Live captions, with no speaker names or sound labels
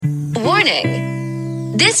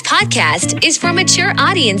Warning! This podcast is for mature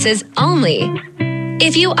audiences only.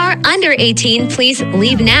 If you are under 18, please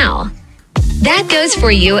leave now. That goes for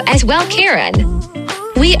you as well, Karen.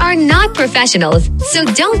 We are not professionals, so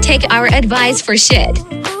don't take our advice for shit.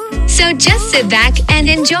 So just sit back and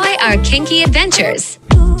enjoy our kinky adventures.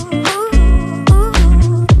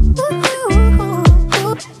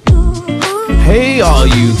 Hey, all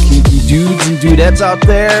you kinky dudes and dudettes out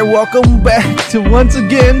there, welcome back to once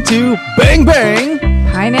again to Bang Bang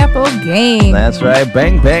Pineapple Gang. That's right,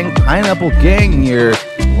 Bang Bang Pineapple Gang, your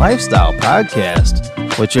lifestyle podcast.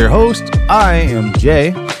 With your host, I am Jay.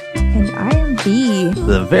 And I am V.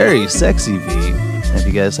 The very sexy V. And if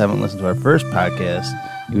you guys haven't listened to our first podcast,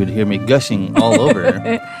 you would hear me gushing all over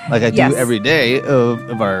like I do every day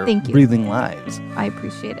of our breathing lives. I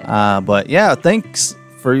appreciate it. But yeah, thanks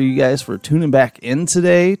for you guys for tuning back in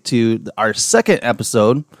today to our second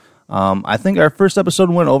episode. I think our first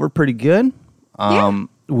episode went over pretty good.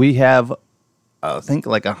 We have, I think,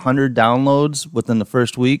 like 100 downloads within the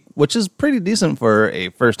first week, which is pretty decent for a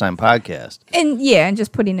first-time podcast. And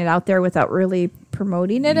just putting it out there without really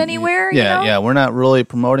promoting it anywhere. Yeah, we're not really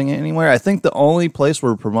promoting it anywhere. I think the only place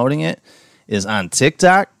we're promoting it is on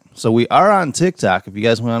TikTok. So we are on TikTok. If you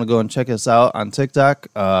guys want to go and check us out on TikTok,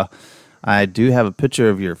 I do have a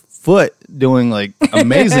picture of your foot doing like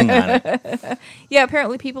amazing on it. Yeah,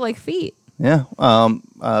 apparently people like feet. Yeah.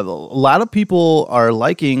 A lot of people are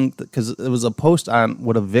liking, because it was a post on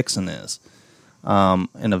what a vixen is.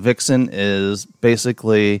 And a vixen is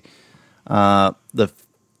basically the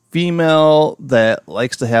female that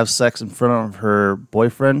likes to have sex in front of her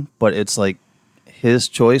boyfriend, but it's like his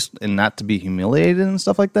choice and not to be humiliated and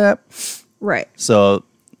stuff like that. Right. So,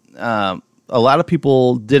 a lot of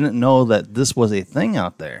people didn't know that this was a thing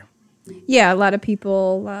out there. Yeah, a lot of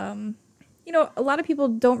people, a lot of people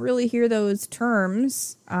don't really hear those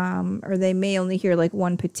terms, or they may only hear like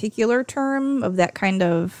one particular term of that kind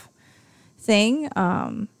of thing.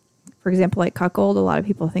 For example, like cuckold, a lot of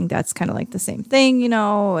people think that's kind of like the same thing,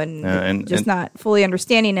 and just not fully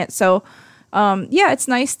understanding it. So, it's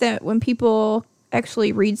nice that when people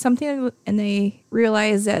actually read something and they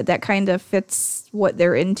realize that that kind of fits what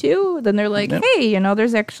they're into, then they're like, hey,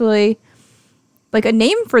 there's actually like a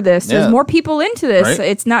name for this. There's more people into this. Right?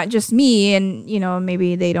 It's not just me. And,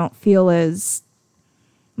 maybe they don't feel as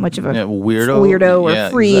much of a weirdo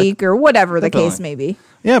or freak or whatever the case may be.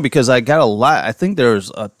 Yeah, because I got a lot. I think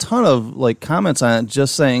there's a ton of like comments on it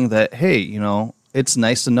just saying that, hey, it's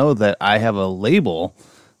nice to know that I have a label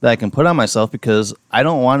that I can put on myself, because I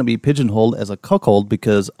don't want to be pigeonholed as a cuckold,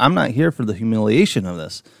 because I'm not here for the humiliation of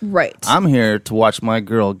this. Right. I'm here to watch my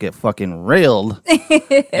girl get fucking railed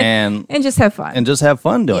and just have fun. And just have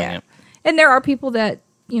fun doing it. And there are people that,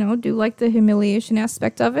 do like the humiliation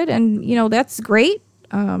aspect of it, and that's great.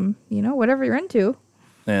 Whatever you're into.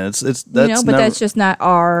 Yeah, that's but that's just not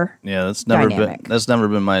our dynamic. That's never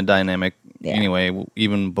been my dynamic anyway,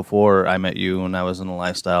 even before I met you when I was in a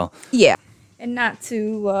lifestyle. Yeah. And not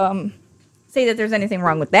to say that there's anything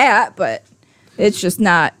wrong with that, but it's just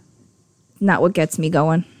not what gets me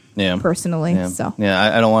going. Yeah, personally. Yeah. So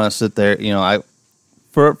I don't want to sit there.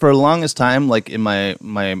 For the longest time, like in my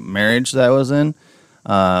marriage that I was in,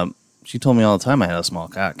 she told me all the time I had a small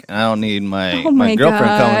cock, and I don't need my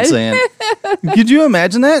girlfriend coming saying, "Could you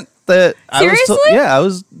imagine that?"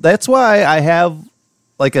 Seriously? That's why I have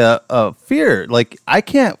like a fear. Like I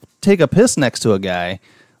can't take a piss next to a guy.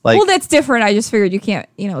 Like, well, that's different. I just figured you can't,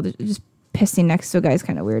 just pissing next to a guy is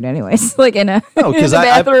kind of weird anyways. Like in a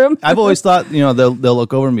bathroom. I've always thought, they'll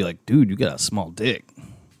look over and be like, dude, you got a small dick.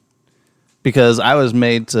 Because I was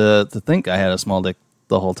made to think I had a small dick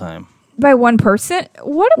the whole time. By one person?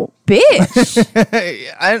 What a bitch.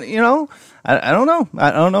 I don't know.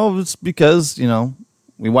 I don't know if it's because,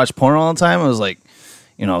 we watch porn all the time. I was like,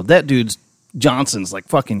 that dude's Johnson's like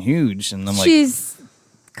fucking huge. And I'm like, she's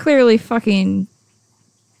clearly fucking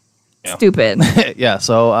stupid. Yeah,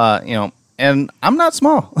 so and I'm not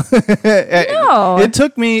small. No, it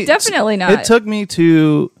took me definitely not. It took me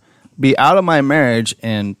to be out of my marriage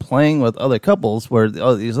and playing with other couples where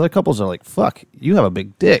these other couples are like, "Fuck, you have a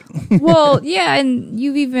big dick." Well, yeah,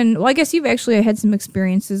 and I guess you've actually had some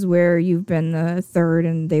experiences where you've been the third,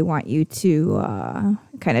 and they want you to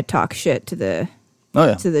kind of talk shit to the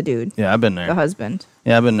to the dude. Yeah, I've been there. The husband.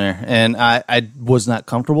 Yeah, I've been there, and I was not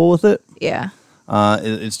comfortable with it. Yeah.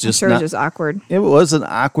 It's just I'm sure it was just awkward. It was an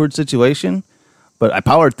awkward situation, but I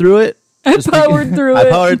powered through it. I powered through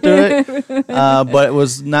it. But it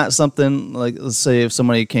was not something like, let's say if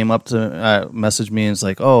somebody came up to message me and it's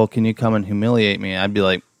like, oh, can you come and humiliate me? I'd be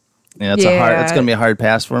like, it's going to be a hard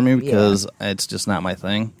pass for me because it's just not my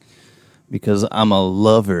thing. because I'm a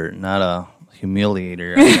lover, not a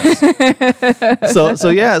humiliator,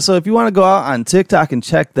 I guess. So if you want to go out on TikTok and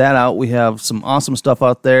check that out, we have some awesome stuff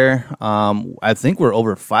out there. I think we're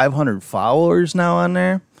over 500 followers now on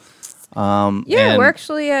there. We're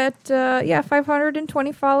actually at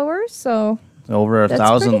 520 followers, so over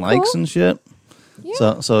 1,000 likes cool. and shit.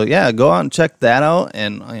 Yeah. So go out and check that out.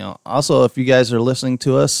 And also, if you guys are listening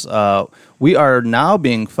to us, we are now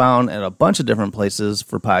being found at a bunch of different places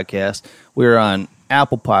for podcasts. We're on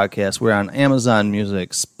Apple Podcasts. We're on Amazon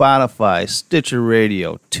Music, Spotify, Stitcher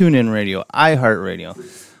Radio, TuneIn Radio,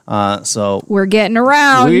 iHeartRadio. So we're getting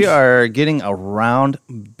around. We are getting around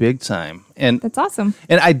big time, and that's awesome.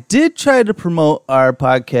 And I did try to promote our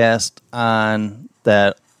podcast on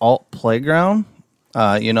that Alt Playground.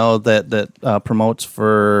 That promotes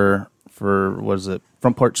for what is it?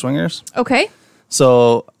 Front Porch Swingers. Okay.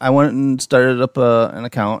 So I went and started up an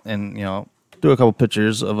account and do a couple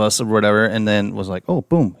pictures of us or whatever, and then was like, oh,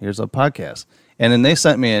 boom, here's a podcast. And then they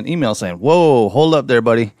sent me an email saying, whoa, hold up there,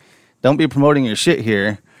 buddy. Don't be promoting your shit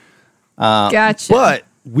here. Gotcha. But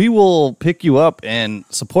we will pick you up and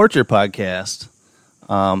support your podcast.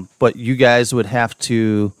 But you guys would have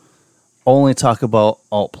to only talk about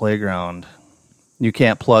Alt Playground. You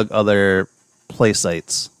can't plug other play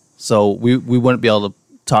sites. So we wouldn't be able to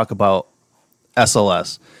talk about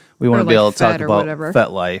SLS. We wouldn't be able to talk about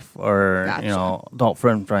FetLife or Adult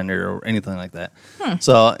Friend Finder or anything like that.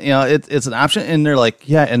 So it's an option, and they're like,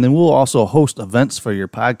 yeah, and then we'll also host events for your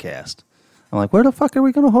podcast. I'm like, where the fuck are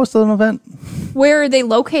we going to host an event? Where are they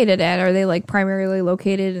located at? Are they like primarily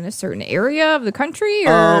located in a certain area of the country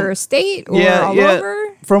or a state or all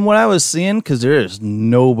over? From what I was seeing, because there is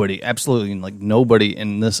nobody, absolutely like nobody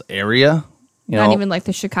in this area. Not even like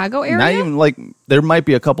the Chicago area? Not even like, there might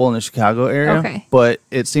be a couple in the Chicago area, but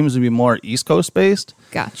it seems to be more East Coast based.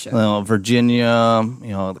 Gotcha. Virginia,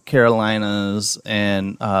 the Carolinas,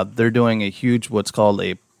 and they're doing a huge, what's called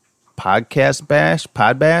a podcast bash,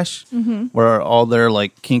 pod bash, where all their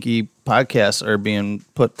like kinky podcasts are being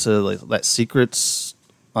put to like that Secrets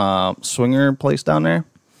swinger place down there.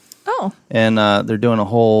 Oh. And they're doing a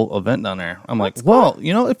whole event down there. I'm like, well,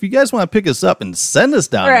 if you guys want to pick us up and send us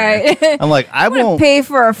down there, I'm like, I won't pay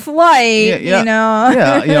for a flight,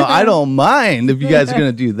 I don't mind if you guys are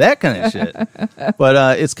going to do that kind of shit.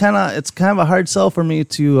 But it's kind of a hard sell for me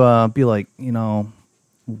to be like,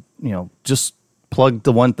 just plug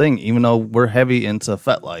the one thing, even though we're heavy into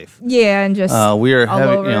FetLife. Yeah, and just we are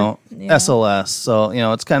heavy, SLS. So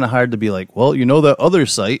it's kind of hard to be like, well, the other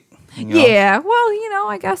site. Yeah, well,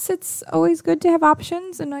 I guess it's always good to have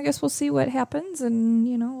options, and I guess we'll see what happens, and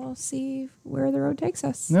we'll see where the road takes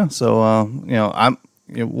us. Yeah, so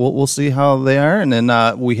we'll see how they are, and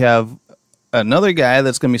then we have another guy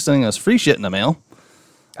that's going to be sending us free shit in the mail.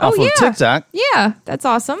 Off of TikTok. Yeah, that's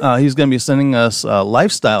awesome. He's going to be sending us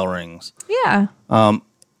lifestyle rings. Yeah.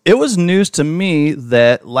 It was news to me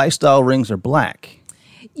that lifestyle rings are black.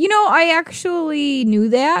 I actually knew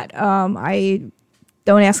that.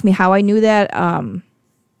 Don't ask me how I knew that.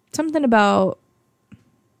 Something about...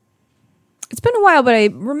 It's been a while, but I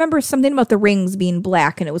remember something about the rings being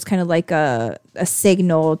black, and it was kind of like a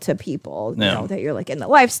signal to people, that you're like in the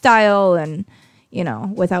lifestyle, and,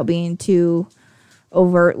 without being too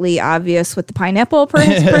overtly obvious with the pineapple per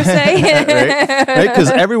se. Right? Because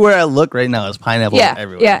everywhere I look right now is pineapple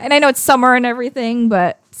everywhere. Yeah, and I know it's summer and everything,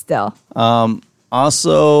 but still.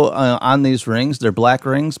 Also, on these rings, they're black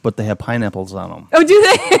rings, but they have pineapples on them. Oh, do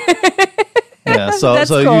they? Yeah, so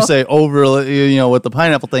cool. You say overly, with the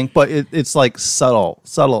pineapple thing, but it's like subtle.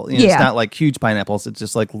 It's not like huge pineapples. It's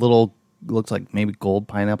just like little, looks like maybe gold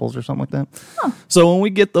pineapples or something like that. Huh. So when we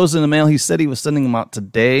get those in the mail, he said he was sending them out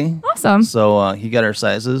today. Awesome. So he got our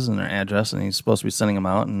sizes and our address, and he's supposed to be sending them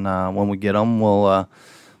out. And when we get them, we'll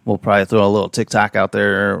probably throw a little TikTok out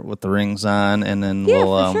there with the rings on, and then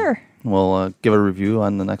for sure. We'll give a review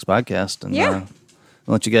on the next podcast, and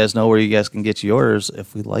let you guys know where you guys can get yours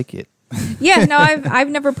if we like it. Yeah, no, I've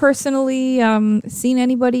never personally seen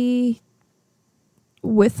anybody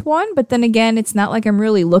with one, but then again, it's not like I'm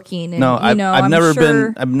really looking. And, no, I've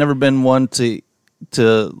never been one to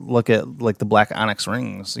look at like the black onyx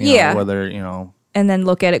rings. Whether and then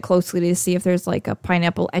look at it closely to see if there's like a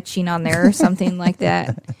pineapple etching on there or something like that.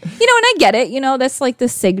 And I get it. That's like the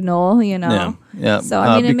signal. Yeah. So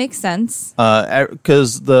it makes sense.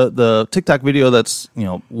 Because the TikTok video that's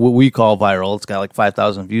what we call viral, it's got like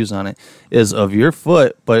 5,000 views on it, is of your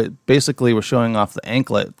foot, but basically we're showing off the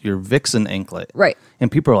anklet, your Vixen anklet, right?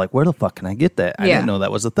 And people are like, "Where the fuck can I get that? I didn't know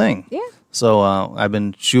that was a thing." Yeah. So I've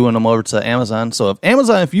been shooing them over to Amazon. So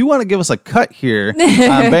if you want to give us a cut here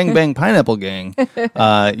on Bang Bang Pineapple Gang,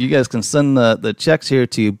 you guys can send the checks here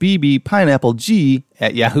to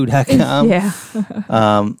bbpineappleg@yahoo.com. Yeah.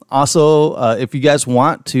 Also, if you guys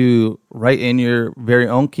want to write in your very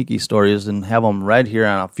own Kiki stories and have them read here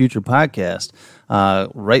on a future podcast,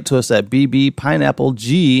 write to us at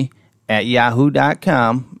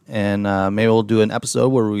bbpineappleg@yahoo.com. And maybe we'll do an episode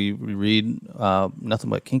where we read nothing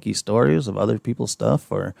but kinky stories of other people's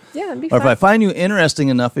stuff. Or that'd be or if fun. I find you interesting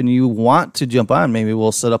enough and you want to jump on, maybe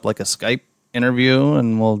we'll set up like a Skype interview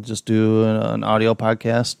and we'll just do an audio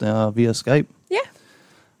podcast via Skype. Yeah.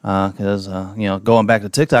 Because, going back to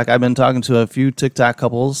TikTok, I've been talking to a few TikTok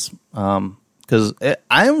couples because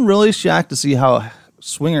I'm really shocked to see how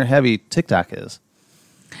swinger heavy TikTok is.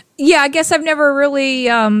 Yeah, I guess I've never really,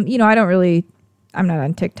 I'm not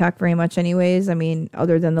on TikTok very much anyways. I mean,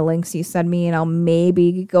 other than the links you send me, and I'll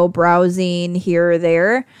maybe go browsing here or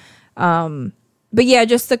there. But yeah,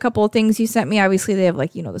 just a couple of things you sent me. Obviously, they have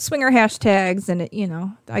the swinger hashtags, and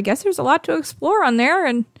I guess there's a lot to explore on there.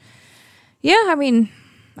 And yeah, I mean,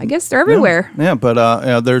 I guess they're everywhere. Yeah,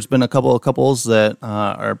 but there's been a couple of couples that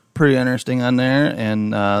are pretty interesting on there,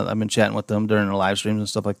 and I've been chatting with them during the live streams and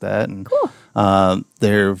stuff like that. And Cool.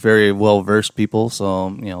 They're very well versed people, so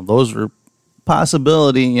those are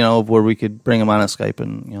possibility, where we could bring them on a Skype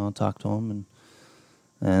and talk to them,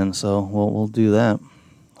 and so we'll do that.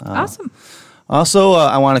 Awesome. Also,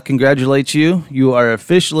 I want to congratulate you. You are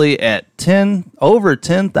officially at over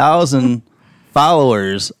 10,000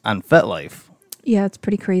 followers on FetLife. Yeah, it's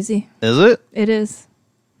pretty crazy. Is it? It is.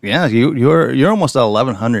 Yeah, you're almost at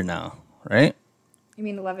 1,100 now, right? You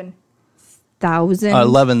mean 11,000?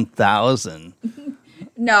 11,000.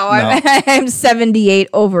 No, I'm 78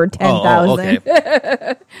 over 10,000. Oh, okay.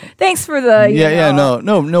 Thanks for the no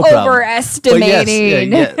problem.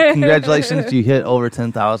 Overestimating. But yes, congratulations, you hit over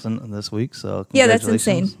 10,000 this week. So Yeah, that's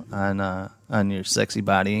congratulations on your sexy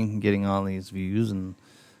body and getting all these views and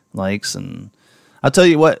likes. And I'll tell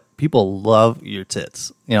you what, people love your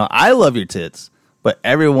tits. I love your tits, but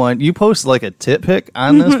everyone, you post like a tit pic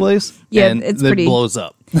on this place, Yeah, and it's it pretty blows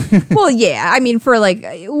up. Well, yeah. I mean, for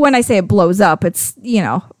when I say it blows up, it's,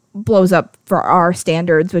 blows up for our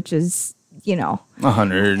standards, which is,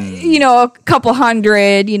 100. a couple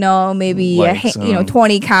hundred, maybe, Likes,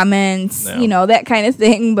 20 comments, Yeah. that kind of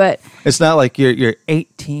thing. But It's not like you're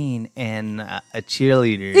 18 and a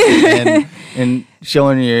cheerleader and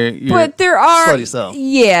showing your but there are, slutty self.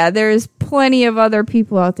 yeah, there's plenty of other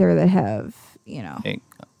people out there that have,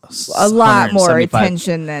 a lot more 175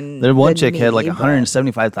 attention than There one than chick had like me, but-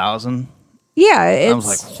 175,000. Yeah, it's was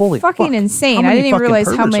like, holy fucking fuck. insane. How I many didn't even fucking realize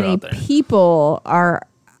how perverts are many out there? people are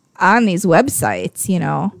on these websites,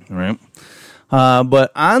 Right.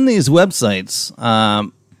 But on these websites,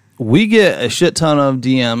 we get a shit ton of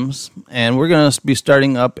DMs, and we're going to be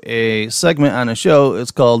starting up a segment on the show.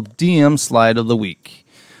 It's called DM Slide of the Week.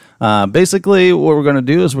 Basically, what we're going to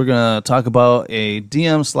do is we're going to talk about a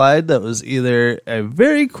DM slide that was either a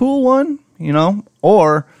very cool one,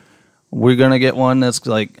 or we're going to get one that's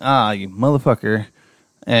like, you motherfucker.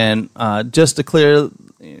 And just to clear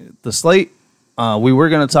the slate, we were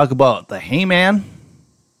going to talk about the Hey Man.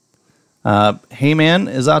 Hey Man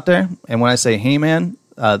is out there. And when I say Hey Man,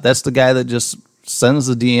 that's the guy that just sends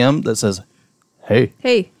the DM that says, hey.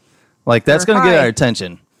 Hey, Like, that's Or going to get hi. our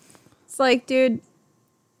attention. it's like, dude,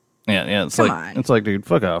 Yeah. It's Come like, on. it's like, dude,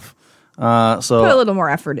 fuck off. put a So, little more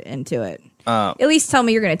effort into it. At least tell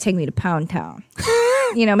me you're going to take me to Pound Town.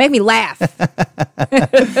 Make me laugh.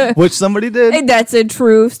 which somebody did. And that's a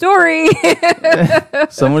true story.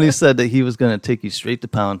 Somebody said that he was going to take you straight to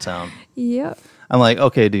Pound Town. Yep. I'm like,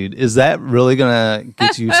 okay, dude, is that really going to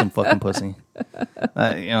get you some fucking pussy?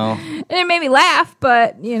 And it made me laugh,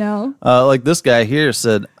 but, Like this guy here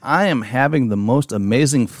said, I am having the most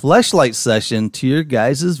amazing fleshlight session to your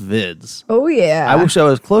guys' vids. oh, yeah. I wish I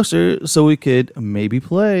was closer so we could maybe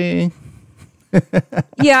play.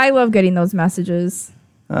 Yeah, I love getting those messages.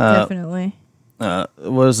 Definitely.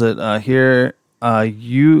 What is it here?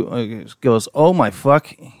 You goes, oh my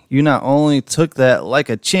fuck. You not only took that like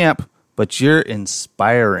a champ, but you're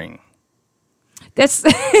inspiring. That's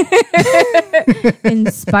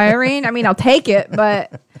inspiring. I mean, I'll take it,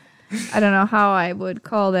 but I don't know how I would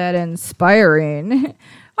call that inspiring.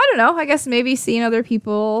 I don't know. I guess maybe seeing other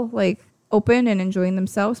people open and enjoying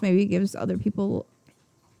themselves maybe gives other people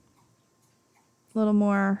a little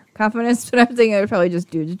more confidence. But I'm thinking it would probably just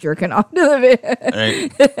dudes jerking off to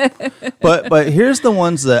the Right. But here's the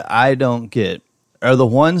ones that I don't get are the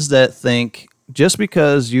ones that think just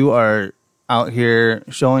because you are out here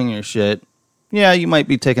showing your shit, yeah, you might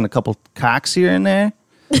be taking a couple cocks here and there,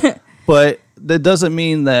 but that doesn't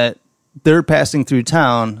mean that they're passing through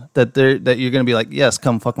town that you're going to be like, yes,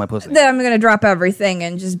 come fuck my pussy. Then I'm going to drop everything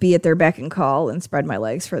and just be at their beck and call and spread my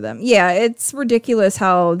legs for them. Yeah, it's ridiculous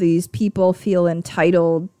how these people feel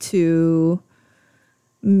entitled to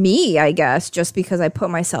me, I guess, just because I put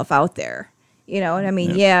myself out there. You know what I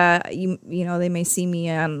mean? Yeah, you know, they may see me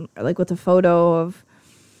on, like, with a photo of,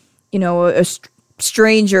 you know, a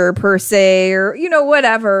stranger per se, or, you know,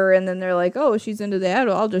 whatever, and then they're like, oh, she's into that,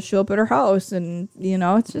 well, I'll just show up at her house, and, you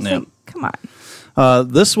know, it's just like, come on.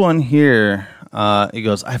 This one here, it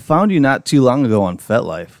goes, I found you not too long ago on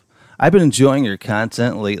FetLife. I've been enjoying your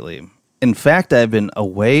content lately. In fact, I've been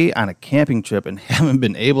away on a camping trip and haven't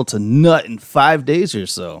been able to nut in 5 days or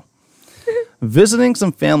so. Visiting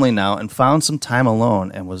some family now and found some time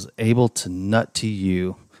alone and was able to nut to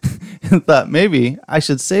you. And thought maybe I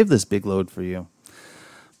should save this big load for you.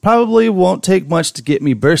 Probably won't take much to get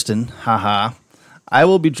me bursting, haha. I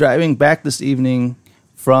will be driving back this evening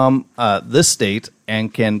from this state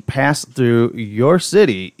and can pass through your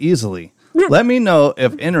city easily. Let me know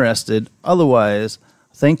if interested. Otherwise,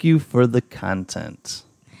 thank you for the content.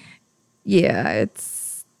 Yeah,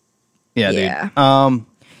 it's... Yeah. Dude.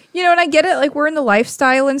 You know, and I get it, like, we're in the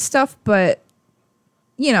lifestyle and stuff, but,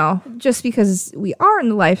 you know, just because we are in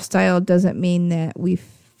the lifestyle doesn't mean that we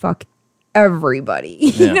fuck everybody.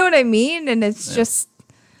 You know what I mean? And it's just...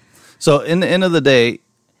 So, in the end of the day,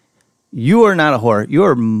 you are not a whore. You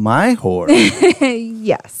are my whore.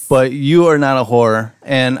 Yes. But you are not a whore.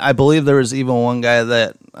 And I believe there was even one guy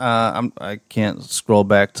that, I can't scroll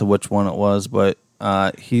back to which one it was, but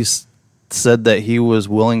he said that he was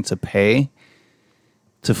willing to pay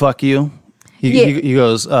to fuck you. He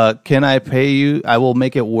goes, can I pay you? I will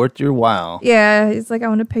make it worth your while. Yeah, it's like, I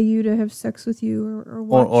want to pay you to have sex with you or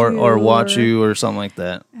watch you or something like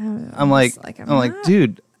that. I'm like,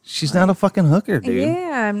 dude, she's not a fucking hooker, dude.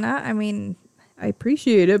 Yeah, I'm not. I mean, I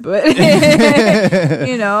appreciate it, but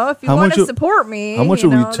you know, if you want to support me, how much are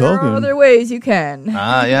we talking? There are other ways you can.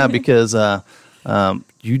 Yeah, because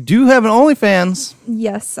you do have an OnlyFans.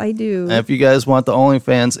 Yes, I do. And if you guys want the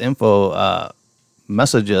OnlyFans info,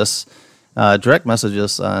 message us. Direct message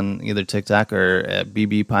us on either TikTok or at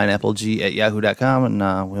bbpineappleg@yahoo.com,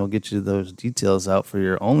 and we'll get you those details out for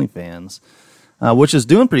your OnlyFans, which is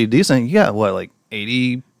doing pretty decent. You got, what, like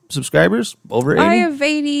 80 subscribers? Over 80? I have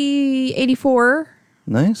 84.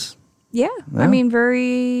 Nice. Yeah. I mean,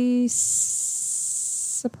 very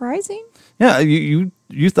surprising. Yeah, you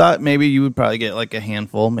thought maybe you would probably get like a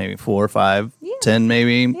handful, maybe 4 or 5, 10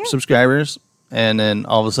 maybe subscribers, and then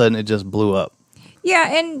all of a sudden it just blew up.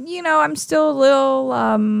 Yeah, and, you know, I'm still a little,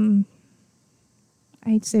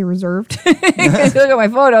 I'd say reserved. Because you look at my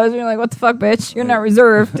photos and you're like, what the fuck, bitch? You're not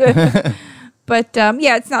reserved. But,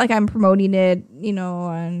 yeah, it's not like I'm promoting it, you know,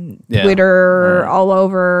 on Twitter all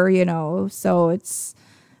over, you know. So it's,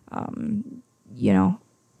 you know,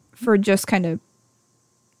 for just kind of,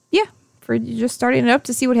 for just starting it up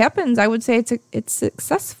to see what happens. I would say it's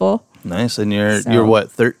successful. Nice. And you're what,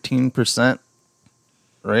 13%,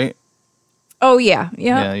 right? Oh, yeah.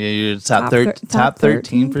 Yeah, you're top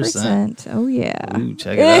 13%. Oh, yeah. Ooh,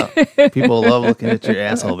 check it out. People love looking at your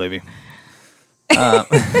asshole, baby. But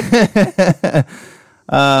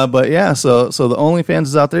yeah, so the OnlyFans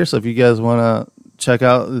is out there. So if you guys want to check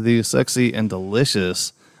out the sexy and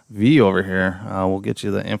delicious V over here, we'll get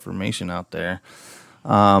you the information out there.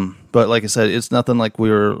 But like I said, it's nothing like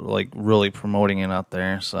we were like really promoting it out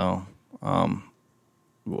there. So,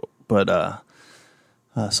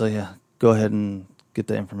 so yeah. Go ahead and get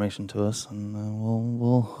the information to us, and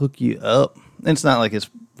we'll hook you up. And it's not like it's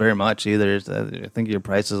very much either. I think your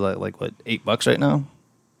price is like what, $8 right now?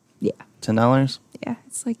 Yeah. $10? Yeah,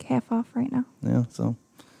 it's like half off right now. Yeah,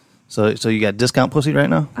 so you got discount pussy right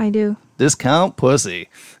now? I do. Discount pussy.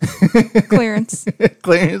 Clearance.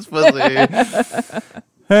 Clearance pussy.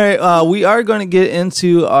 All right, we are going to get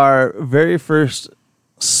into our very first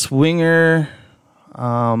swinger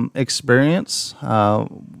experience,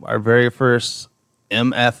 our very first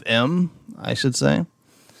MFM, I should say.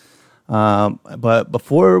 But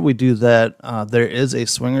before we do that, there is a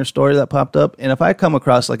swinger story that popped up, and if I come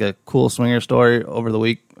across like a cool swinger story over the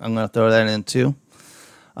week, I'm going to throw that in too.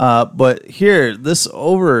 But here, this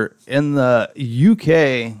over in the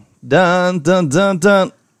UK,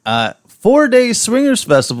 4-day swingers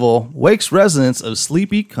festival wakes residents of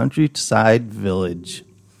sleepy countryside village.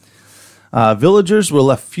 Villagers were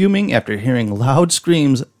left fuming after hearing loud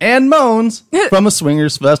screams and moans from a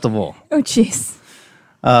swingers festival. Oh, jeez.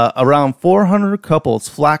 Around 400 couples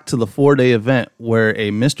flocked to the 4-day event where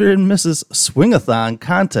a Mr. and Mrs. Swingathon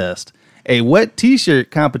contest, a wet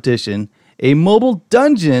t-shirt competition, a mobile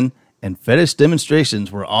dungeon, and fetish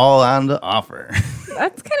demonstrations were all on the offer.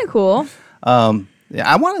 That's kind of cool.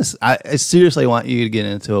 Yeah, I seriously want you to get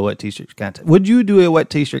into a wet t-shirt contest. Would you do a wet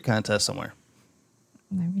t-shirt contest somewhere?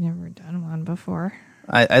 I've never done one before.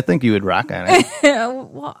 I think you would rock on it.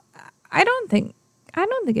 Well, I don't think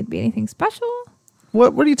it'd be anything special.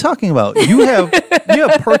 What are you talking about? You have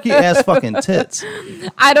perky ass fucking tits.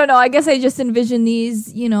 I don't know. I guess I just envision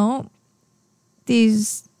these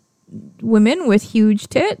women with huge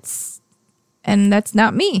tits, and that's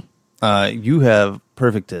not me. You have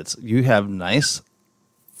perfect tits. You have nice,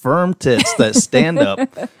 firm tits that stand up.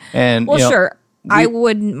 And well, sure, I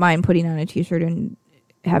wouldn't mind putting on a t-shirt and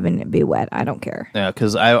having it be wet. I don't care. Yeah,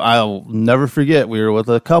 because I'll never forget. We were with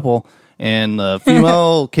a couple, and the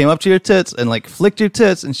female came up to your tits and like flicked your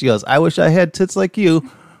tits, and she goes, "I wish I had tits like you."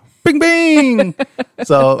 Bing bing.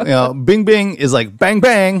 So bing bing is like bang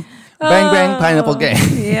bang, bang bang, pineapple gang.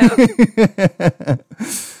 Yeah.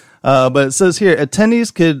 But it says here,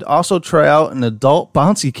 attendees could also try out an adult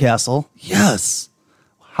bouncy castle. Yes.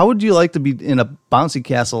 How would you like to be in a bouncy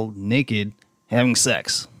castle naked having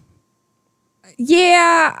sex?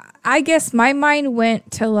 Yeah, I guess my mind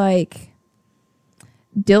went to like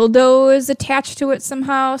dildos attached to it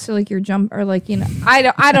somehow. So like your jump or like,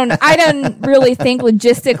 I don't really think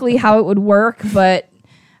logistically how it would work, but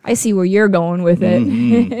I see where you're going with it.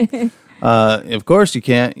 Mm-hmm. Of course you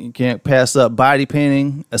can't pass up body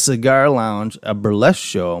painting, a cigar lounge, a burlesque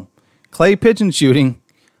show, clay pigeon shooting,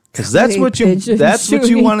 because that's what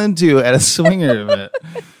you want to do at a swinger event,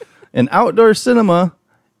 an outdoor cinema,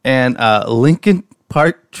 and a Linkin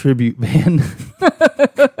Park tribute band.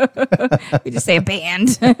 We just say a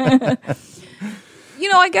band. I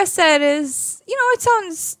guess that is, it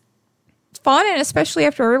sounds fun, and especially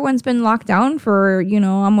after everyone's been locked down for,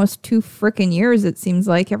 almost 2 frickin' years, it seems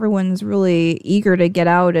like everyone's really eager to get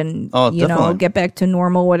out and, get back to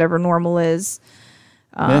normal, whatever normal is.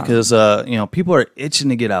 Yeah, because people are itching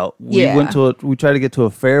to get out. We tried to get to a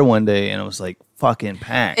fair one day, and it was like fucking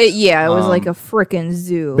packed. It was like a frickin'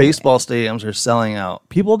 zoo. Baseball stadiums are selling out.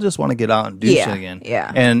 People just want to get out and do shit again.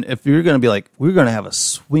 Yeah. And if you're gonna be like, we're gonna have a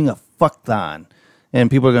swing of fuckthon, and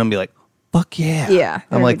people are gonna be like, fuck yeah. Yeah.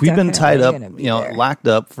 I'm like, we've been tied up, locked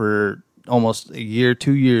up for almost a year,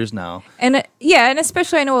 2 years now. And and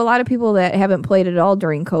especially I know a lot of people that haven't played at all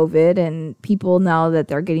during COVID, and people now that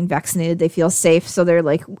they're getting vaccinated, they feel safe, so they're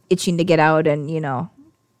like itching to get out and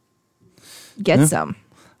get some.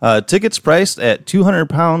 Tickets priced at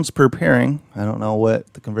 £200 per pairing. I don't know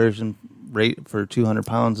what the conversion rate for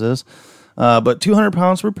 £200 is, but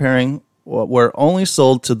 £200 per pairing were only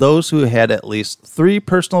sold to those who had at least 3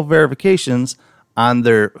 personal verifications on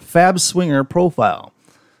their Fab Swinger profile.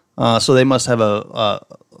 So they must have a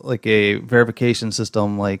verification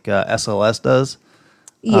system like SLS does.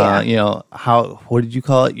 Yeah. What did you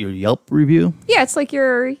call it? Your Yelp review? Yeah, it's like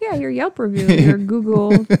your Yelp review, your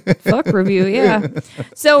Google fuck review. Yeah.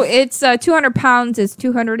 So it's 200 pounds is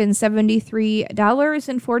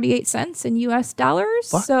 $273.48 in US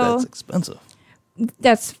dollars. Fuck, so that's expensive.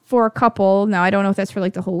 That's for a couple. Now I don't know if that's for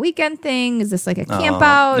like the whole weekend thing. Is this like a camp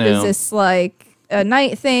out? No. Is this like a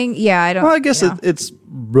night thing? Yeah, I don't. Well, I guess it's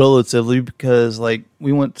relatively, because like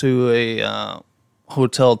we went to a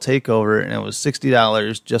hotel takeover and it was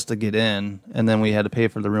 $60 just to get in, and then we had to pay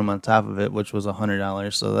for the room on top of it, which was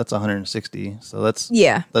 $100. So that's $160. So that's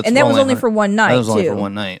and that was only for one night. That was only for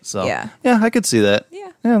one night. So yeah, I could see that.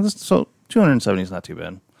 Yeah. So $270 is not too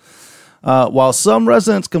bad. While some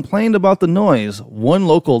residents complained about the noise, one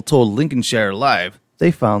local told Lincolnshire Live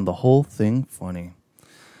they found the whole thing funny.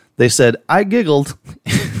 They said, "I giggled,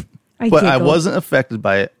 but I wasn't affected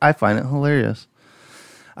by it. I find it hilarious.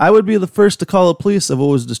 I would be the first to call the police if it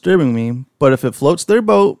was disturbing me, but if it floats their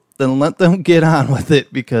boat, then let them get on with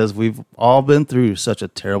it, because we've all been through such a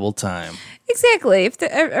terrible time." Exactly. If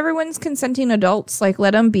everyone's consenting adults, like,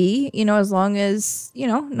 let them be, as long as,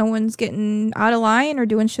 no one's getting out of line or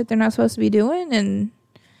doing shit they're not supposed to be doing. And,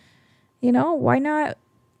 why not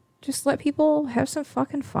just let people have some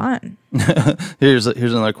fucking fun? Here's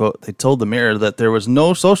another quote. They told the Mirror that there was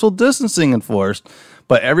no social distancing enforced,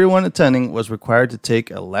 but everyone attending was required to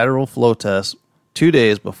take a lateral flow test 2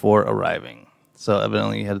 days before arriving. So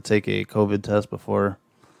evidently you had to take a COVID test before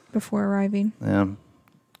arriving. Yeah.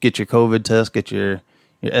 Get your COVID test, get your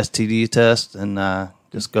STD test, and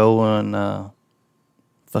just go and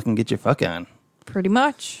fucking get your fuck on. Pretty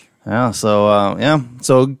much. Yeah. So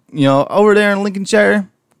So over there in Lincolnshire,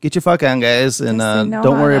 get your fuck on, guys, and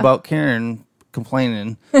don't worry about Karen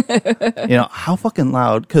complaining. How fucking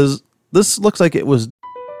loud? Because this looks like it was.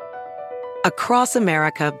 Across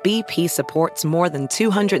America, BP supports more than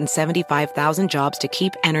 275,000 jobs to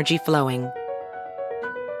keep energy flowing.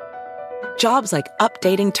 Jobs like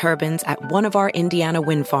updating turbines at one of our Indiana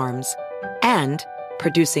wind farms and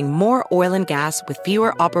producing more oil and gas with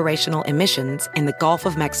fewer operational emissions in the Gulf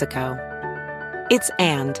of Mexico. It's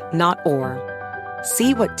and, not or.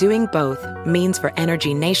 See what doing both means for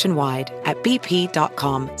energy nationwide at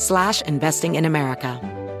bp.com/investing in America.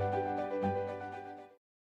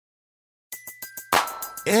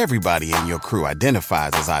 Everybody in your crew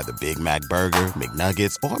identifies as either Big Mac Burger,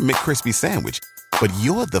 McNuggets, or McCrispy Sandwich. But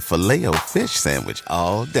you're the Filet-O-Fish Sandwich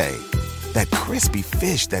all day. That crispy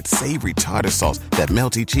fish, that savory tartar sauce, that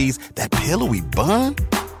melty cheese, that pillowy bun.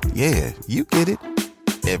 Yeah, you get it.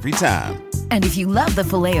 Every time. And if you love the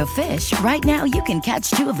Filet-O-Fish, right now you can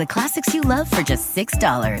catch 2 of the classics you love for just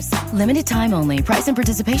 $6. Limited time only. Price and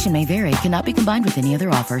participation may vary. Cannot be combined with any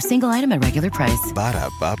other offer. Single item at regular price.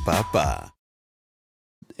 Ba-da-ba-ba-ba.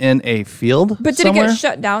 In a field But did somewhere? it get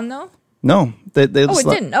shut down, though? No. They Oh, just it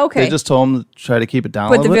didn't? Okay. They just told them to try to keep it down a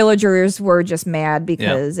But the little bit. villagers were just mad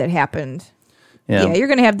because it happened. Yeah. Yeah, you're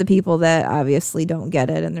going to have the people that obviously don't get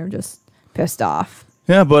it, and they're just pissed off.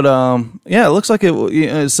 Yeah, but it looks like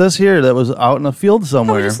it says here that was out in a field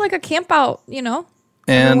somewhere. Oh, just like a camp out, you know.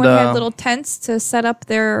 And, Everyone had little tents to set up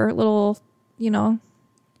their little, you know.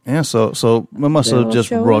 Yeah, so it must have Little just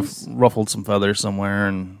shows. ruffled some feathers somewhere,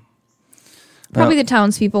 and Probably the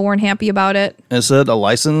townspeople weren't happy about it. it said a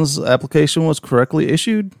license application was correctly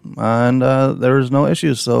issued, and there was no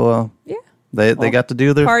issues. So Yeah. they got to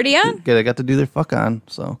do their Party on. They got to do their fuck on.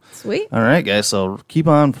 So Sweet. all right, guys. So keep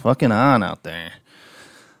on fucking on out there.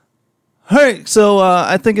 All right, so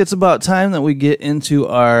I think it's about time that we get into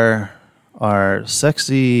our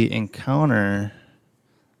sexy encounter.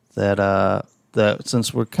 That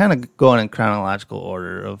since we're kind of going in chronological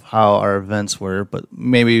order of how our events were, but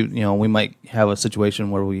maybe we might have a situation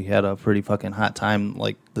where we had a pretty fucking hot time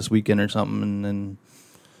like this weekend or something, and then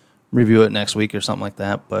review it next week or something like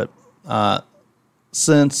that. But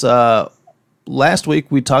since last week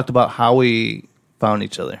we talked about how we found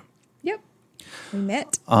each other. Yep. We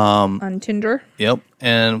met on Tinder. Yep,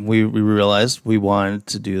 and we realized we wanted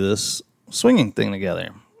to do this swinging thing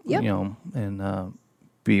together. Yep. And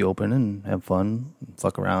be open and have fun, and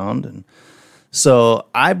fuck around, and so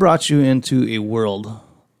I brought you into a world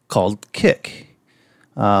called Kik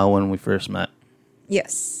when we first met.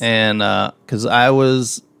 Yes. And because I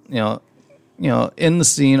was, in the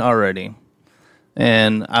scene already,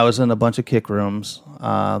 and I was in a bunch of Kik rooms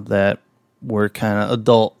that were kind of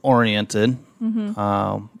adult oriented. And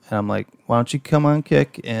I'm like, why don't you come on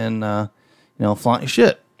Kik and flaunt your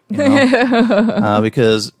shit,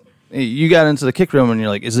 because you got into the Kik room and you're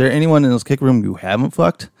like, is there anyone in this Kik room you haven't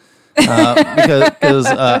fucked? Because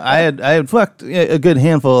I had fucked a good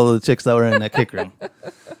handful of the chicks that were in that Kik room.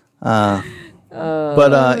 But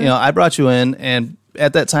I brought you in, and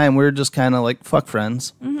at that time we were just kind of like fuck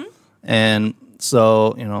friends, and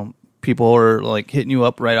so people were like hitting you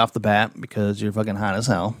up right off the bat because you're fucking hot as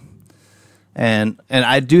hell, and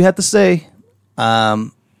I do have to say,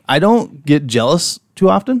 I don't get jealous too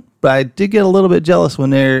often, but I did get a little bit jealous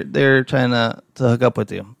when they're trying to hook up with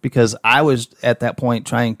you, because I was at that point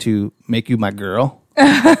trying to make you my girl.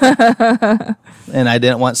 And I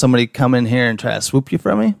didn't want somebody to come in here and try to swoop you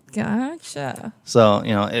from me. Gotcha. So,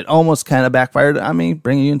 it almost kind of backfired on me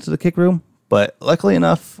bringing you into the Kik room. But luckily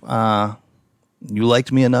enough, you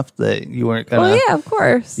liked me enough that you weren't going to... Well, yeah, of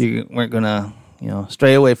course. You weren't going to,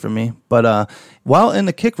 stray away from me. But while in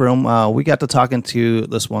the Kik room, we got to talking to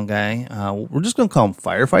this one guy. We're just going to call him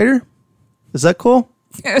Firefighter. Is that cool?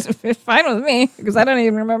 It's fine with me because I don't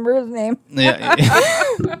even remember his name. Yeah.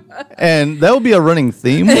 And that will be a running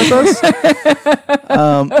theme with us.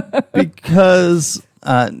 Because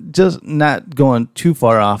just not going too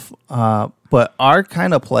far off, but our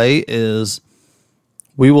kind of play is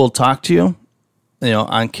we will talk to you,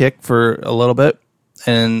 on Kik for a little bit.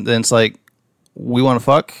 And then it's like, we want to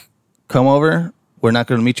fuck, come over. We're not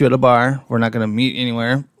going to meet you at a bar. We're not going to meet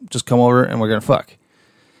anywhere. Just come over and we're going to fuck.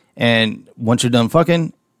 And once you're done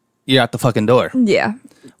fucking, you're out the fucking door. Yeah.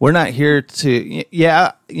 We're not here to,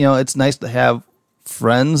 it's nice to have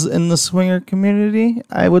friends in the swinger community,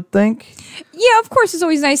 I would think. Yeah, of course, it's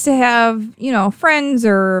always nice to have, friends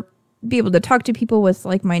or be able to talk to people with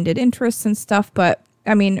like-minded interests and stuff. But,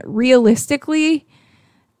 I mean, realistically,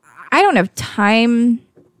 I don't have time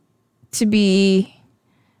to be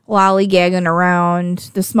lollygagging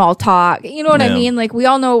around the small talk. You know what I mean? Like, we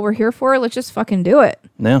all know what we're here for. Let's just fucking do it.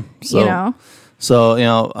 Yeah. So, So,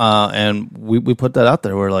 and we put that out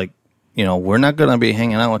there. We're like, we're not going to be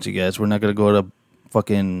hanging out with you guys. We're not going to go to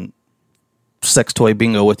fucking sex toy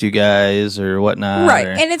bingo with you guys or whatnot. Right.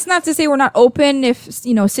 or- And it's not to say we're not open if,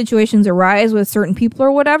 you know, situations arise with certain people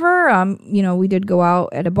or whatever. You know, we did go out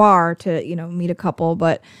at a bar to, you know, meet a couple,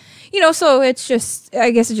 but, you know, so it's just,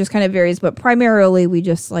 I guess it just kind of varies, but primarily we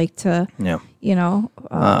just like to, yeah. you know,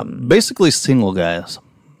 Basically single guys.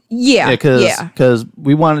 yeah. Because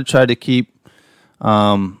we want to try to keep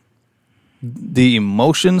the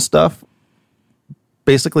emotion stuff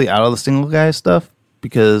basically out of the single guy stuff.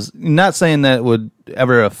 Because not saying that it would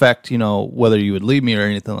ever affect, you know, whether you would leave me or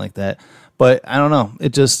anything like that. But I don't know.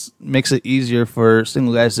 It just makes it easier for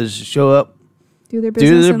single guys to just show up, do their business,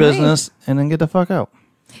 do their and business, and then get the fuck out.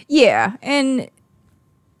 leave. Yeah. And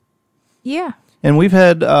yeah. And we've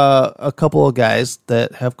had a couple of guys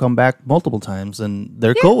that have come back multiple times, and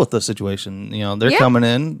they're cool with the situation. You know, they're Yeah. coming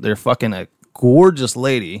in, they're fucking a gorgeous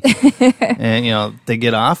lady, and, you know, they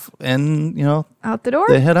get off and, you know, Out the door.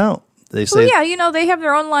 they head out. They say, Well, yeah, you know, they have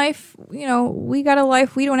their own life. You know, we got a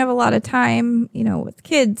life. We don't have a lot of time, you know, with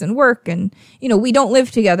kids and work. And, you know, we don't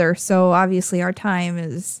live together. So obviously our time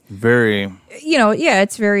is, very, you know, yeah,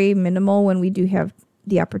 it's very minimal when we do have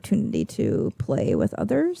the opportunity to play with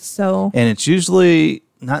others. So, and it's usually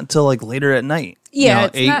not until like later at night. yeah, you know,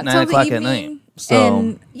 it's 8, not 9 till the o'clock at evening. night. So,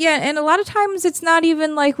 And, yeah, and a lot of times it's not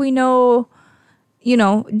even like we know, you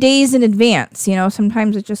know, days in advance. You know,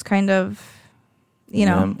 sometimes it's just kind of, you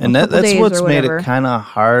know, and a that, couple that's days what's or made whatever. it kind of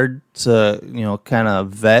hard to, you know, kind of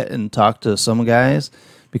vet and talk to some guys,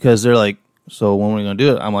 because they're like, so when are we going to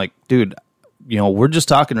do it? I'm like, dude, you know, we're just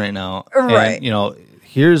talking right now. Right. And, you know,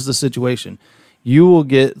 here's the situation. You will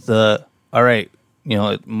get the, all right, you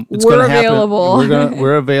know, it's We're going to happen. available.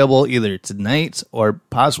 We're available either tonight or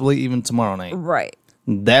possibly even tomorrow night. Right.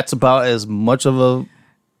 That's about as much of a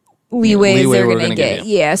leeway leeway they're we're going to gonna get. give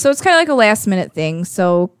you. Yeah, so it's kind of like a last minute thing.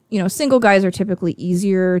 So, you know, single guys are typically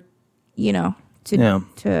easier, you know, to Yeah.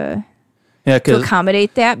 to yeah, to 'cause-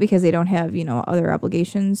 accommodate that because they don't have, you know, other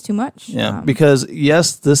obligations too much. Yeah, because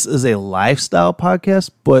yes, this is a lifestyle podcast,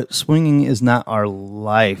 but swinging is not our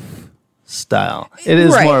lifestyle. It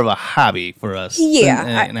is Right. more of a hobby for us Yeah,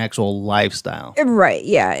 than an actual lifestyle. Right.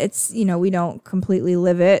 Yeah, it's, you know, we don't completely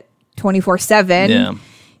live it 24/7. Yeah.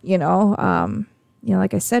 You know,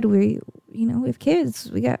 like I said, we have kids,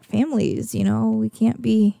 we got families, you know, we can't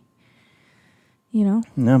be, you know.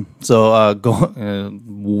 Yeah. So go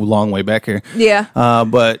long way back here. Yeah.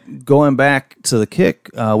 But going back to the kick,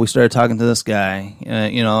 we started talking to this guy,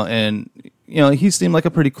 you know, and you know, he seemed like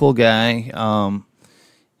a pretty cool guy.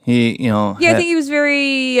 He, you know, Yeah, I think he was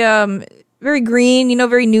very, very green. You know,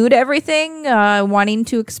 very new to everything, wanting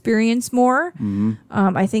to experience more. Mm-hmm.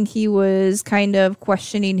 I think he was kind of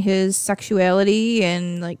questioning his sexuality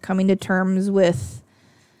and like coming to terms with,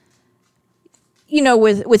 you know,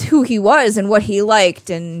 with who he was and what he liked,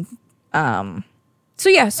 and so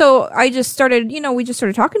yeah. So I just started, you know, we just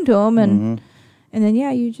started talking to him, and then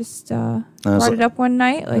yeah, you just brought it up one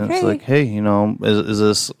night, like, it's hey, like, hey, you know, is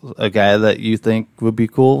this a guy that you think would be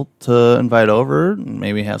cool to invite over and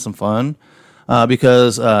maybe have some fun?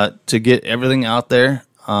 Because to get everything out there,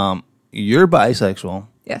 you're bisexual,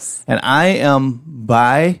 yes, and I am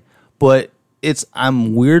bi, but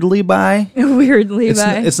I'm weirdly bi. weirdly,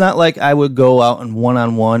 It's not like I would go out and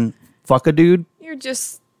one-on-one fuck a dude. you're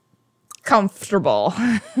just comfortable.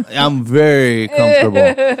 I'm very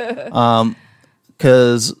comfortable.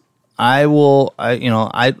 Because I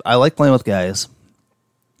like playing with guys.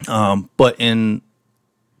 But in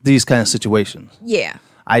these kind of situations, Yeah.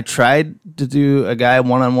 I tried to do a guy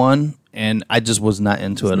one-on-one, and I just was not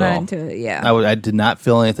into it at Not all. into it, yeah. I did not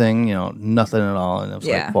feel anything, you know, nothing at all. And I was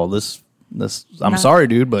Yeah. like, well, this, I'm sorry,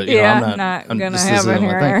 dude, but you know, Yeah, I'm not I'm- gonna this happen isn't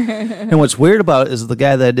my here. thing. And what's weird about it is the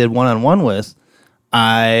guy that I did one-on-one with,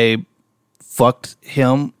 I fucked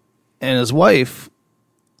him and his wife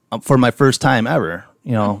for my first time ever,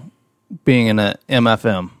 you know, being in a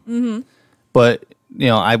MFM. Mm-hmm. But you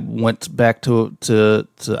know, I went back to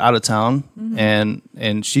out of town,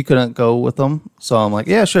 and she couldn't go with them, so I'm like,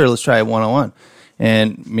 yeah, sure, let's try it one-on-one.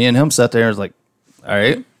 And me and him sat there and was like, all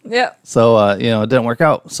right. Yep. So you know, it didn't work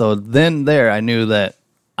out. So then I knew that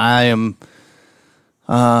I'm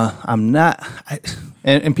not.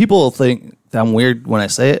 And people will think that I'm weird when I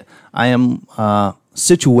say it. I am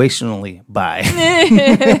situationally bi.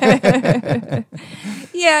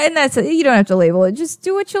 Yeah, and that's you don't have to label it. Just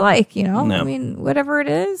do what you like, you know. No. I mean, whatever it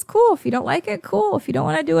is, cool. If you don't like it, cool. If you don't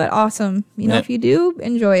want to do it, awesome. You know, Yeah. if you do,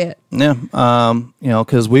 enjoy it. Yeah, you know,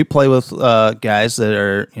 because we play with guys that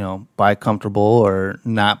are, you know, bi comfortable or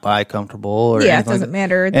not bi comfortable, or Yeah, it anything like doesn't that.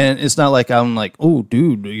 matter. And it's not like I'm like, oh,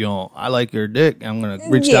 dude, you know, I like your dick. I'm gonna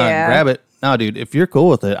reach down Yeah. and grab it. No, dude, if you're cool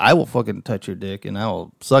with it, I will fucking touch your dick and I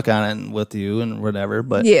will suck on it with you and whatever.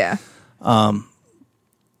 But Yeah. But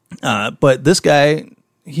this guy,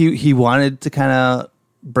 he wanted to kind of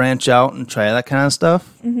branch out and try that kind of stuff.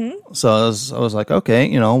 Mm-hmm. So I was like, okay,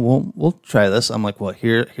 we'll try this. I'm like, well,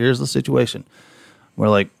 here's the situation. We're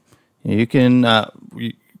like, you can,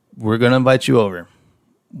 we're going to invite you over.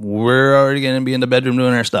 We're already going to be in the bedroom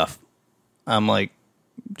doing our stuff. I'm like,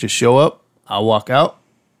 just show up. I'll walk out.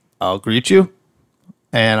 I'll greet you.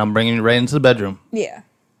 And I'm bringing you right into the bedroom. Yeah.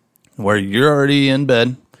 Where you're already in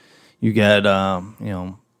bed. You got,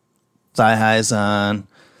 thigh highs on.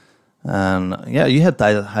 And yeah, you had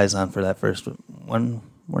thigh highs on for that first one,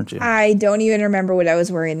 weren't you? I don't even remember what I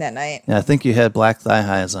was wearing that night. Yeah, I think you had black thigh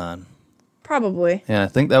highs on. Probably. Yeah, I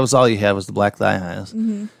think that was all you had was the black thigh highs.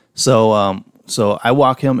 Mm-hmm. So I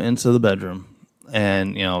walk him into the bedroom,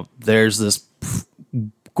 and there's this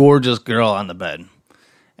gorgeous girl on the bed,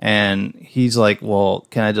 and he's like, "Well,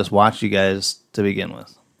 can I just watch you guys to begin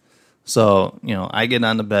with?" So I get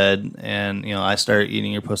on the bed, and I start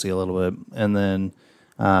eating your pussy a little bit, and then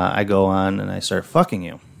I go on and I start fucking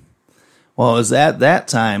you. Well, it was at that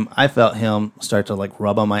time I felt him start to like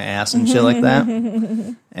rub on my ass and shit like that,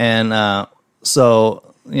 and so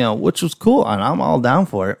which was cool, and I'm all down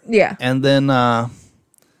for it. Yeah. And then all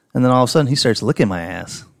of a sudden he starts licking my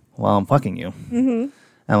ass while I'm fucking you. Mm-hmm.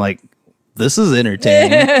 I'm like, this is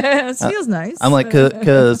entertaining. This feels nice. I'm like,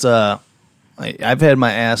 because I've had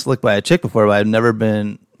my ass licked by a chick before, but I've never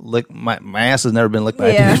been licked. My ass has never been licked by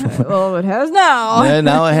a chick before. Well, it has now. Yeah,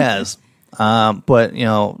 now it has. But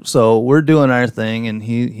so we're doing our thing, and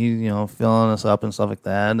he filling us up and stuff like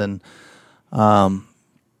that, and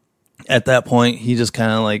at that point he just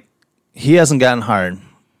kind of like, he hasn't gotten hard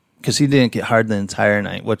because he didn't get hard the entire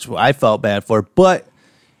night, which I felt bad for. But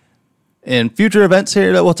in future events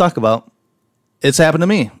here that we'll talk about, it's happened to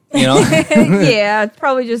me. Yeah, it's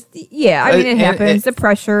probably just I mean, it happens. The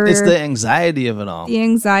pressure, it's the anxiety of it all. The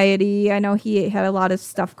anxiety. I know he had a lot of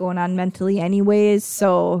stuff going on mentally, anyways.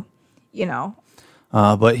 So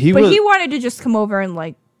but he wanted to just come over and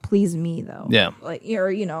like please me though. Yeah, like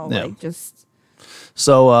like just.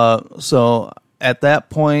 So at that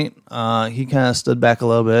point, he kind of stood back a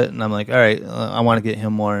little bit, and I'm like, all right, I want to get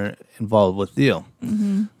him more involved with you.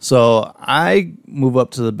 Mm-hmm. So I move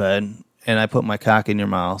up to the bed, and I put my cock in your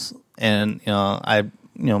mouth, and I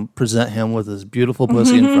present him with this beautiful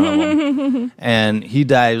pussy in front of him, and he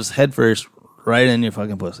dives headfirst right in your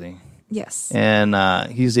fucking pussy. Yes. And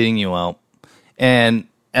he's eating you out, and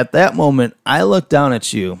at that moment, I looked down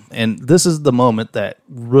at you, and this is the moment that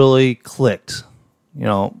really clicked.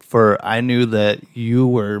 For I knew that you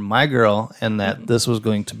were my girl, and that this was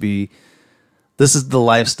going to be, this is the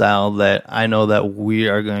lifestyle that I know that we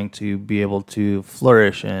are going to be able to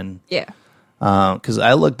flourish in. Yeah. Because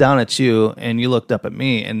I looked down at you, and you looked up at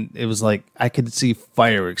me, and it was like I could see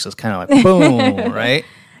fireworks. It's kind of like boom, right?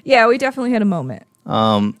 Yeah, we definitely had a moment.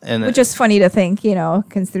 And which is funny to think,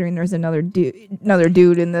 considering there's another dude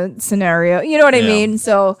in the scenario. You know what I mean?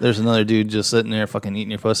 So there's another dude just sitting there fucking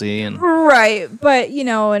eating your pussy, and right. But in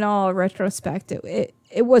all retrospect, it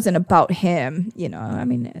wasn't about him. I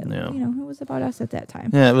mean, it was about us at that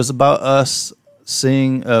time. Yeah, it was about us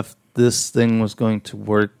seeing if this thing was going to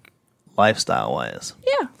work lifestyle wise.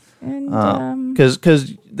 Yeah. And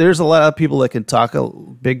because there's a lot of people that can talk a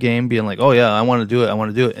big game, being like, "Oh yeah, I want to do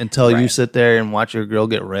it," until you sit there and watch your girl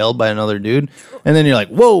get railed by another dude, and then you're like,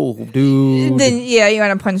 "Whoa, dude!" Then you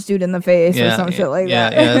want to punch dude in the face or some shit like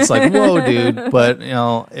that. Yeah, it's like, "Whoa, dude!" But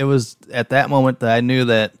it was at that moment that I knew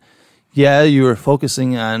that, you were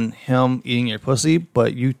focusing on him eating your pussy,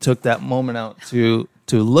 but you took that moment out to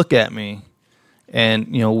look at me, and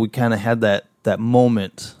we kind of had that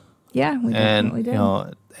moment. Yeah, we definitely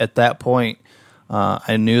did. At that point,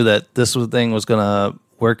 I knew that this thing was going to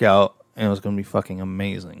work out, and it was going to be fucking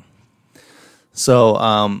amazing.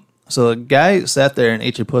 So the guy sat there and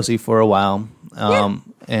ate your pussy for a while,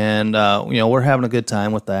 and we're having a good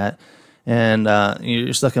time with that. And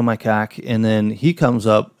you're sucking my cock, and then he comes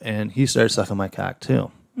up and he starts sucking my cock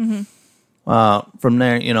too. Mm-hmm. From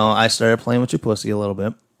there, I started playing with your pussy a little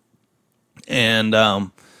bit, and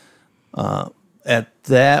at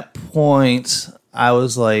that point, I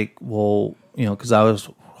was like, well, because I was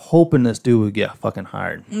hoping this dude would get fucking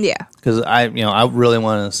hard. Yeah. Because I really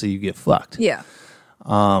wanted to see you get fucked. Yeah.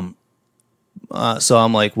 So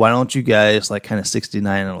I'm like, why don't you guys like kind of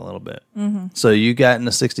 69 it a little bit? Mm-hmm. So you got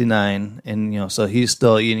into 69, and so he's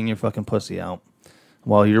still eating your fucking pussy out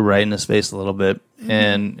while you're right in his face a little bit,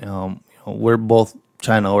 and we're both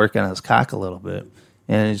trying to work on his cock a little bit,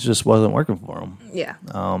 and it just wasn't working for him. Yeah.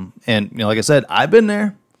 And like I said, I've been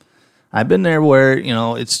there where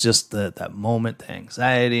it's just that moment, the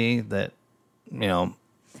anxiety that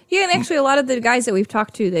Yeah, and actually, a lot of the guys that we've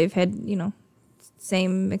talked to, they've had,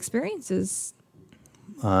 same experiences.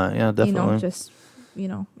 Yeah, definitely. Just,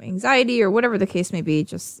 anxiety or whatever the case may be.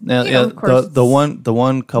 Just, Yeah, of course, the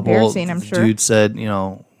one couple embarrassing, I'm sure. dude said,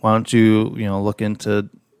 why don't you, look into,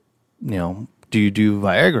 do you do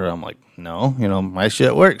Viagra? I'm like, no, my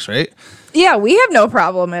shit works, right? Yeah, we have no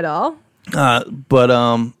problem at all.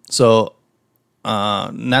 So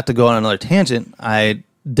not to go on another tangent, I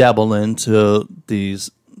dabbled into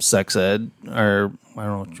these sex ed, or I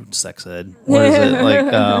don't know, sex ed. What is it?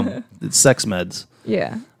 Like, it's sex meds.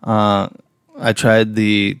 Yeah. I tried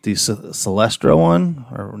the Celestra one,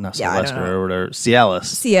 or not Yeah, I don't Celestra, know. or whatever,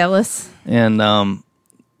 Cialis. Cialis. And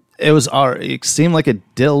it was it seemed like it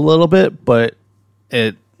did a little bit, but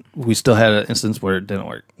we still had an instance where it didn't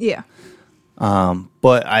work. Yeah.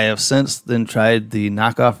 But I have since then tried the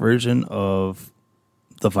knockoff version of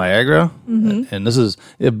the Viagra, and this is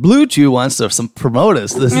if Blue Chew wants to promote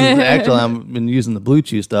us. This is actually I've been using the Blue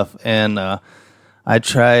Chew stuff, and I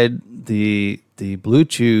tried the Blue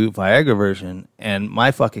Chew Viagra version, and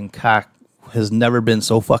my fucking cock has never been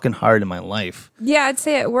so fucking hard in my life. Yeah, I'd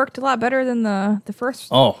say it worked a lot better than the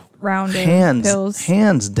first round of pills.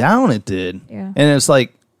 Hands down, it did. Yeah. And it's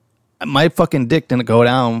like my fucking dick didn't go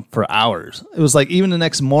down for hours. It was like even the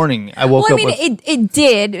next morning I woke up. Well, I mean, it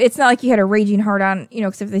did. It's not like you had a raging hard on,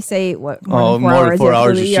 because if they say more than 4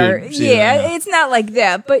 hours you should. Yeah, it's not like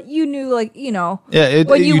that. But you knew, like, Yeah,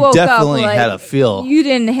 when you woke definitely up, like, had a feel. You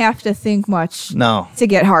didn't have to think much. No. To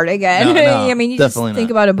get hard again. No, I mean, you just definitely think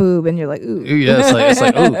not. about a boob and you're like, ooh. Yeah, it's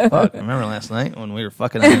like oh fuck. Remember last night when we were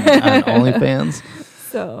fucking on OnlyFans?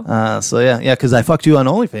 So yeah, because I fucked you on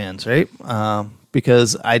OnlyFans, right?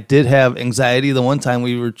 Because I did have anxiety the one time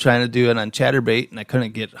we were trying to do it on ChatterBait and I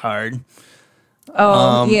couldn't get hard.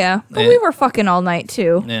 Oh yeah, but we were fucking all night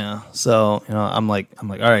too. Yeah, so I'm like, all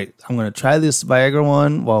right, I'm gonna try this Viagra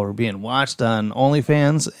one while we're being watched on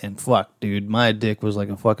OnlyFans, and fuck, dude, my dick was like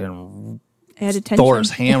a fucking Add attention.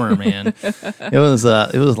 Thor's hammer, man. It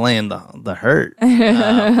was laying the hurt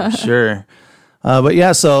for sure. But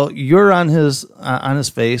yeah, so you're on his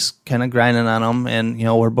face, kind of grinding on him, and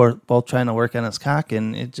we're both trying to work on his cock,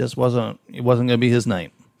 and it just wasn't going to be his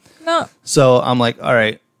night. No. So I'm like, all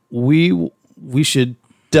right, we should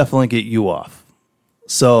definitely get you off.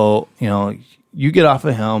 So you get off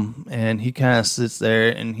of him, and he kind of sits there,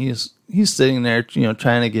 and he's sitting there,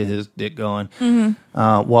 trying to get his dick going. Mm-hmm.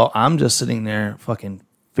 While I'm just sitting there, fucking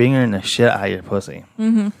fingering the shit out of your pussy,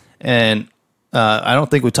 and. I don't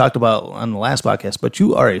think we talked about on the last podcast, but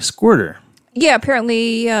you are a squirter. Yeah,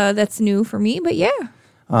 apparently that's new for me, but yeah.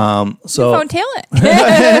 So Phone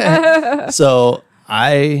talent. So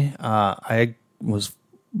I was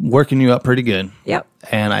working you up pretty good. Yep.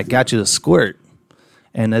 And I got you to squirt,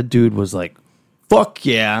 and that dude was like, "Fuck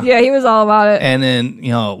yeah!" Yeah, he was all about it. And then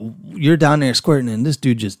you're down there squirting, and this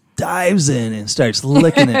dude just dives in and starts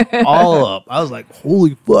licking it all up. I was like,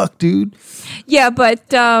 "Holy fuck, dude!" Yeah, but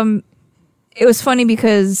it was funny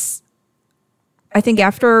because I think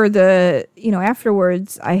after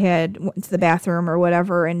afterwards I went to the bathroom or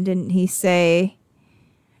whatever, and didn't he say,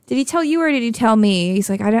 did he tell you or did he tell me? He's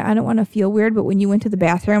like, I don't want to feel weird, but when you went to the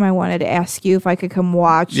bathroom, I wanted to ask you if I could come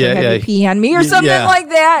watch and have you pee on me or something like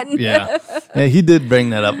that. Yeah, he did bring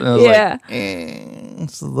that up, and I was like,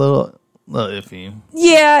 it's a little iffy.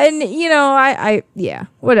 Yeah, and I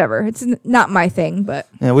whatever. It's not my thing, but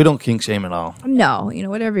yeah, we don't kink shame at all. no,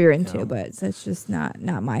 whatever you're into, but that's just not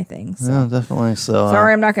my thing. So. Yeah, definitely. So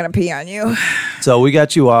Sorry, I'm not gonna pee on you. So we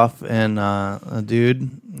got you off, and a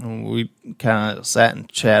dude, we kind of sat and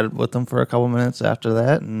chatted with him for a couple minutes after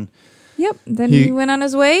that, and Yep. Then he went on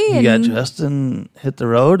his way. He got dressed and hit the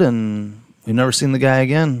road, and we've never seen the guy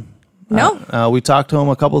again. No. We talked to him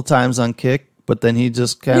a couple of times on Kick, but then he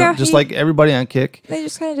just kind of, like everybody on Kick, they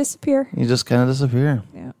just kind of disappear. He just kind of disappeared.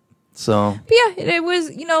 Yeah. So. But yeah, it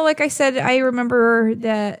was, like I said, I remember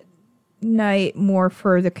that night more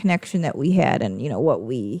for the connection that we had and, what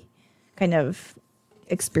we kind of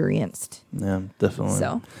experienced. Yeah, definitely.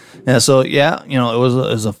 So. Yeah, so yeah, it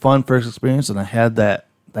was a fun first experience, and I had that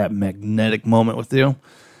magnetic moment with you.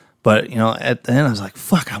 But, at the end, I was like,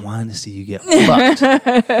 fuck, I wanted to see you get fucked.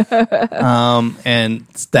 And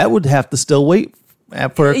that would have to still wait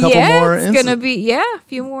for a couple more instances. Yeah, it's going to be, a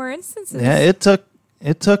few more instances. Yeah, it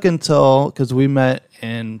took until, because we met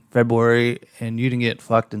in February, and you didn't get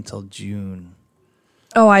fucked until June.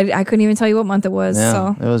 Oh, I couldn't even tell you what month it was. Yeah,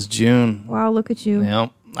 So it was June. Wow, look at you. Yeah.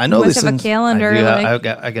 I know you these must have things. a calendar.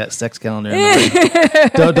 I got sex calendar.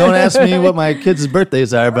 don't ask me what my kids'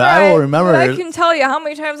 birthdays are, but I will remember. I can tell you how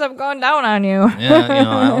many times I've gone down on you. Yeah,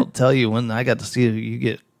 I'll tell you when I got to see you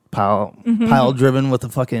get pile driven with a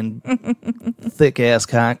fucking thick ass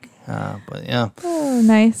cock. But yeah. Oh,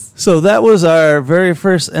 nice. So that was our very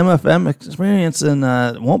first MFM experience, and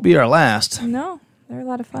it won't be our last. No, they're a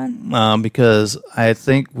lot of fun. Because I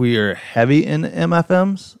think we are heavy in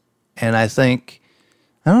MFMs, and I think,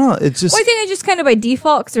 I don't know, it's just... Well, I think it's just kind of by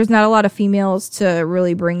default, because there's not a lot of females to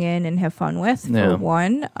really bring in and have fun with, for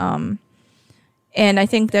one. And I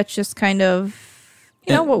think that's just kind of,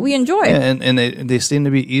 what we enjoy. And they seem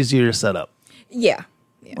to be easier to set up. Yeah.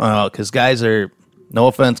 Because guys are... No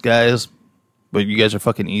offense, guys, but you guys are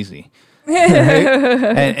fucking easy. Right?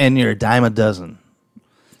 and you're a dime a dozen.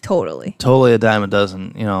 Totally a dime a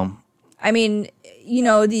dozen, I mean,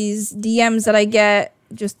 these DMs that I get,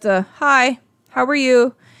 just hi, how are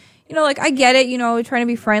you? I get it, trying to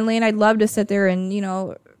be friendly, and I'd love to sit there and,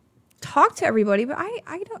 talk to everybody, but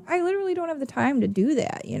I literally don't have the time to do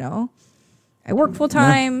that, I work full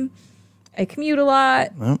time, I commute a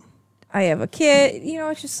lot. Yep. I have a kid,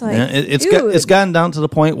 it's just like, it's gotten down to the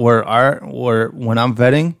point where when I'm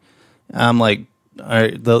vetting, I'm like, all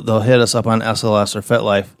right, they'll hit us up on SLS or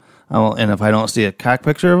FetLife, and if I don't see a cock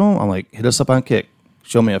picture of them, I'm like, hit us up on Kick,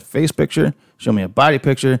 show me a face picture, show me a body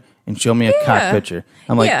picture, and show me a cock picture.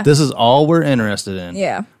 I'm like, this is all we're interested in.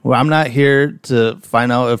 Yeah. Well, I'm not here to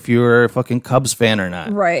find out if you're a fucking Cubs fan or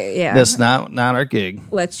not. Right. Yeah. That's not our gig.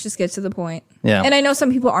 Let's just get to the point. Yeah. And I know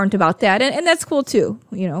some people aren't about that, and that's cool too.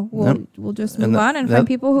 We'll just move on and find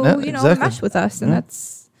people who exactly. mesh with us, and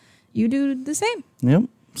that's, you do the same. Yep.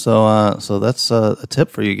 So that's a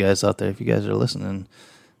tip for you guys out there if you guys are listening.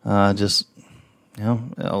 Just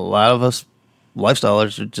a lot of us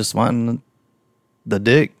lifestylers are just wanting the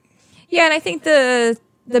dick. Yeah, and I think the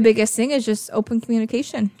biggest thing is just open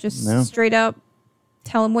communication. Just straight up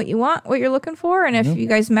tell them what you want, what you're looking for, and if you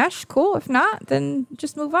guys mesh, cool. If not, then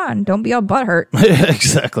just move on. Don't be all butthurt.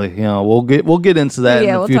 Exactly. We'll get into that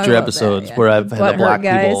in the future episodes where I've had to block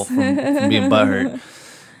people from being butthurt.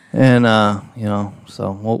 And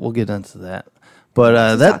so we'll get into that.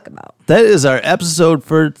 But that is our episode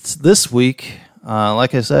for this week.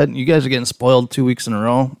 Like I said, you guys are getting spoiled 2 weeks in a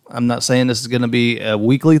row. I'm not saying this is going to be a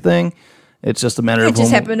weekly thing. It's just a matter of... It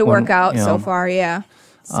just happened to work out so far, yeah.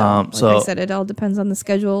 So, like I said, it all depends on the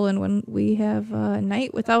schedule and when we have a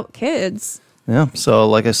night without kids. Yeah, so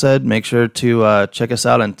like I said, make sure to check us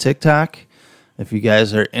out on TikTok. If you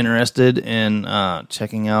guys are interested in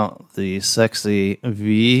checking out the Sexy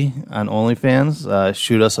V on OnlyFans,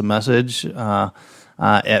 shoot us a message at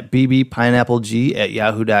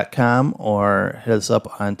bbpineappleg@yahoo.com or hit us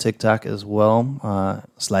up on TikTok as well.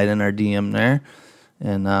 Slide in our DM there,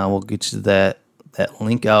 and we'll get you that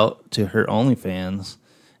link out to her OnlyFans.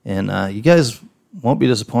 And you guys won't be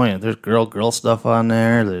disappointed. There's girl stuff on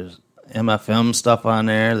there. There's MFM stuff on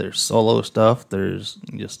there. There's solo stuff. There's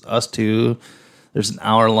just us two. There's an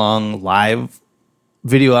hour-long live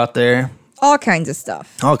video out there. All kinds of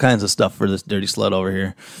stuff. All kinds of stuff for this dirty slut over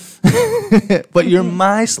here. But you're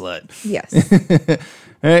my slut. Yes.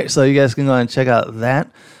 All right, so you guys can go and check out that.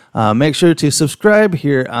 Make sure to subscribe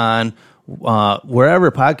here on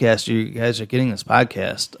wherever podcast you guys are getting this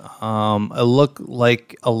podcast. It look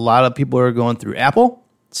like a lot of people are going through Apple.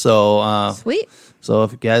 So sweet. So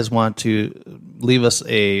if you guys want to leave us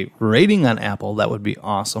a rating on Apple, that would be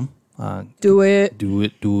awesome. Do it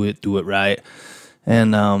right.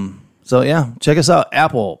 And so yeah, check us out.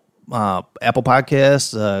 Apple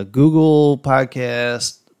Podcasts, Google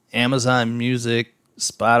Podcasts, Amazon Music,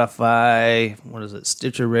 Spotify,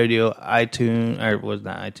 Stitcher Radio, iTunes, or was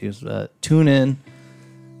not iTunes, TuneIn.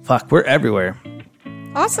 Fuck, we're everywhere.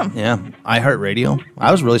 Awesome. Yeah, iHeartRadio.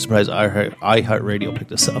 I was really surprised iHeartRadio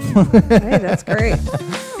picked us up. Hey, that's great.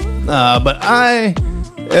 But I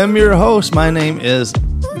am your host. My name is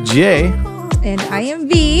Jay. And I am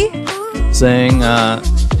V. Saying,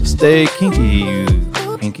 stay kinky, you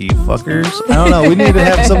kinky fuckers. I don't know. We need to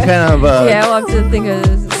have some kind of... yeah, we'll have to think of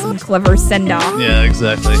some clever send-off. Yeah,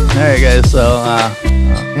 exactly. All right, guys. So,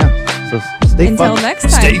 yeah. So stay Until next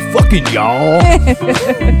time. Stay fucking, y'all.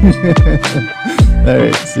 All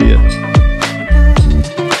right. See ya.